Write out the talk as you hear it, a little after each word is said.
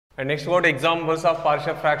And next go to examples of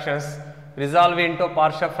partial fractions. Resolve into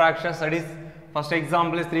partial fractions, that is first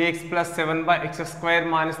example is 3x plus 7 by x square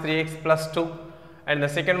minus 3x plus 2, and the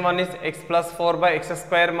second one is x plus 4 by x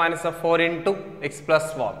square minus 4 into x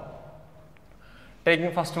plus 1.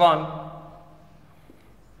 Taking first one,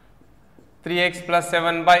 3x plus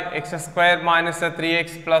 7 by x square minus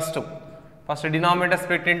 3x plus 2. First denominator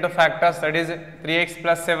split into factors, that is 3x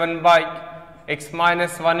plus 7 by x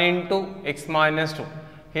minus 1 into x minus 2.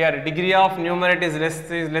 Here degree of numerator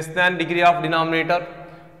is less than degree of denominator,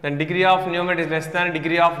 then degree of numerator is less than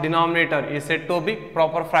degree of denominator is said to be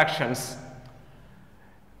proper fractions.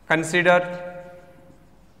 Consider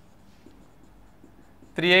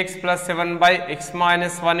 3x plus 7 by x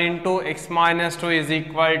minus 1 into x minus 2 is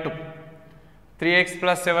equal to 3x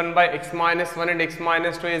plus 7 by x minus 1 and x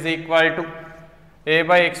minus 2 is equal to a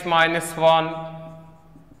by x minus 1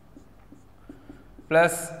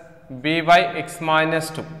 plus b by x minus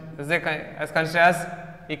 2. This is as considered as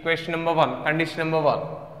equation number 1, condition number 1.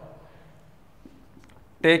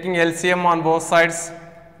 Taking LCM on both sides,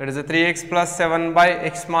 that is a 3x plus 7 by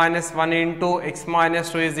x minus 1 into x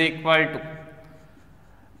minus 2 is equal to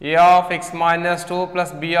a of x minus 2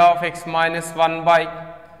 plus b of x minus 1 by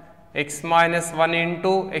x minus 1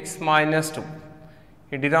 into x minus 2.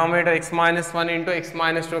 In denominator x minus 1 into x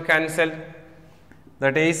minus 2 cancel,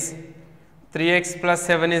 that is 3x plus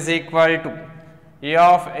 7 is equal to a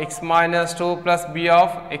of x minus 2 plus b of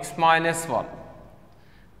x minus 1,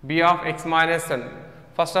 b of x minus 1.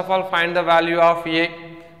 First of all, find the value of a.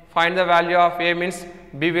 Find the value of a means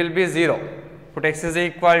b will be 0, put x is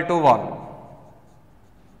equal to 1.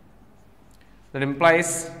 That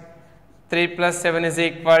implies 3 plus 7 is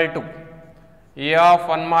equal to a of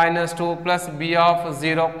 1 minus 2 plus b of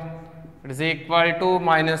 0, it is equal to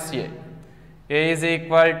minus a. A is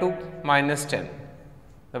equal to minus 10.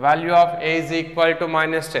 The value of a is equal to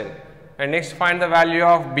minus 10. And next find the value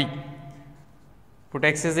of b. Put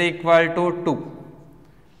x is equal to 2.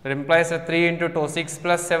 That implies a 3 into 2, 6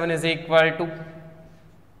 plus 7 is equal to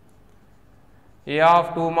a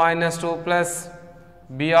of 2 minus 2 plus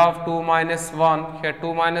b of 2 minus 1. Here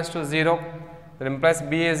 2 minus 2 0. That implies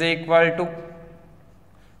b is equal to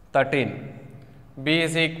 13. B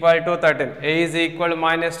is equal to 13. A is equal to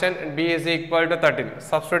minus 10 and B is equal to 13.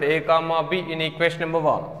 Substitute A comma B in equation number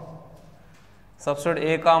 1. Substitute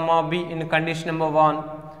A comma B in condition number 1.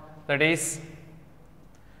 That is,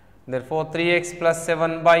 therefore 3x plus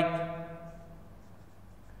 7 by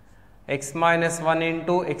x minus 1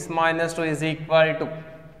 into x minus 2 is equal to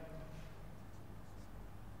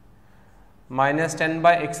minus 10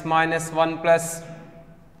 by x minus 1 plus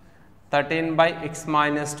 13 by x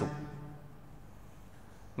minus 2.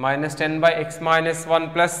 Minus 10 by x minus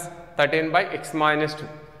 1 plus 13 by x minus 2.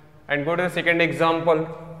 And go to the second example.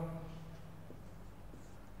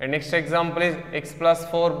 And next example is x plus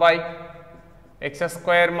 4 by x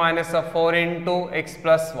square minus 4 into x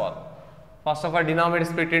plus 1. First of all, denominator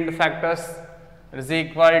split into factors, is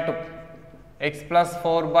equal to x plus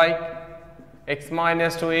 4 by x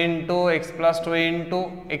minus 2 into x plus 2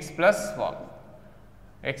 into x plus 1.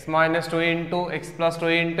 X minus 2 into x plus 2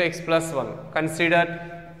 into x plus 1.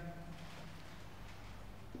 Consider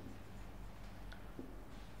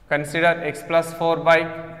x plus 4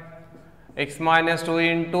 by x minus 2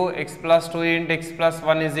 into x plus 2 into x plus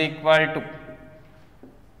 1 is equal to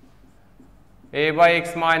a by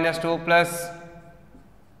x minus 2 plus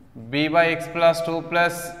b by x plus 2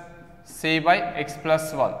 plus c by x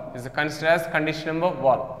plus 1 is considered as condition number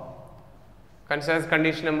 1. Consider as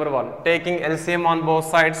condition number 1. Taking LCM on both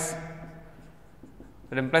sides,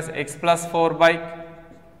 that implies x plus 4 by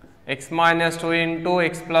x minus 2 into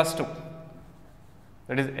x plus 2.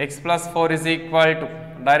 That is x plus 4 is equal to,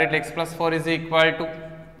 directly x plus 4 is equal to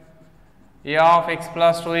a of x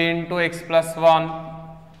plus 2 into x plus 1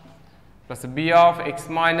 plus b of x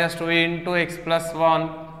minus 2 into x plus 1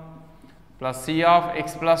 plus c of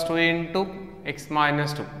x plus 2 into x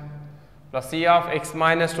minus 2 plus c of x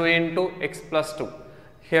minus 2 into x plus 2.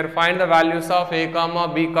 Here find the values of a comma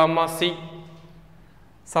b comma c.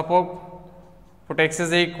 Suppose put x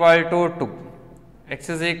is equal to 2. X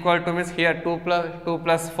is equal to means here 2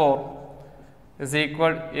 plus 4 is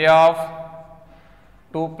equal to a of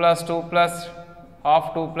 2 plus 2 plus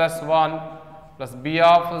of 2 plus 1 plus b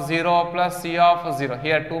of 0 plus c of 0.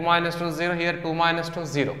 Here 2 minus 2 0, here 2 minus 2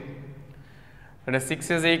 0. That is 6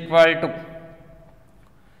 is equal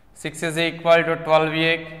to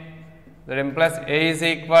 12a. That implies a is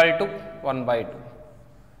equal to 1 by 2.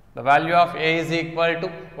 The value of a is equal to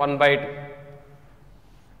 1 by 2.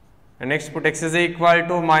 And next put x is equal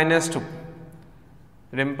to minus 2.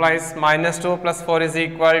 It implies minus 2 plus 4 is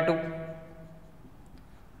equal to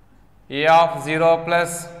a of 0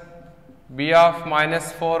 plus b of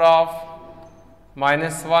minus 4 of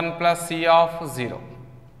minus 1 plus c of 0,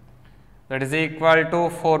 that is equal to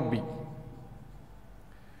 4b.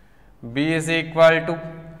 b is equal to,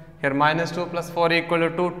 here minus 2 plus 4 equal to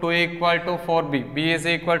 2, 2 equal to 4b, b is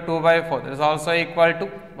equal to 2 by 4, that is also equal to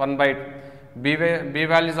 1 by 2, b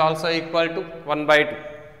value is also equal to 1 by 2,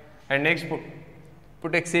 and next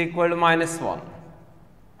put x equal to minus 1.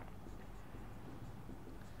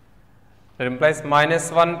 That implies minus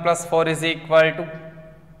 1 plus 4 is equal to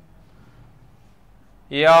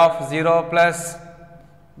a of 0 plus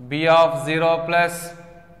b of 0 plus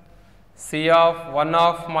c of 1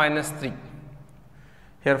 of minus 3.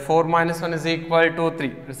 Here 4 minus 1 is equal to 3,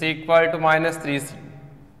 it is equal to minus 3c.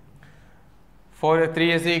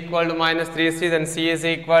 3 is equal to minus 3c, then c is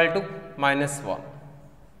equal to minus 1.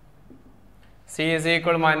 c is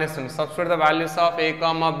equal to minus 1. Substitute the values of a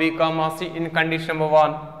comma b comma c in condition number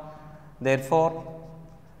 1. Therefore,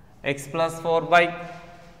 x plus 4 by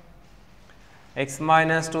x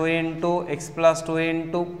minus 2 into x plus 2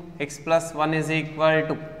 into x plus 1 is equal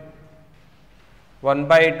to 1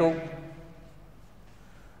 by 2,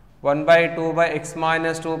 1 by 2 by x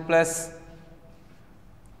minus 2 plus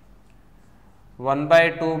 1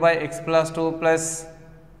 by 2 by x plus 2 plus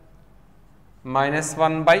minus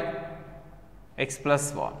 1 by x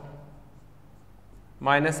plus 1,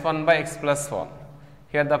 minus 1 by x plus 1.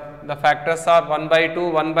 Here the factors are 1 by 2,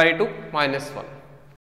 1 by 2, minus 1.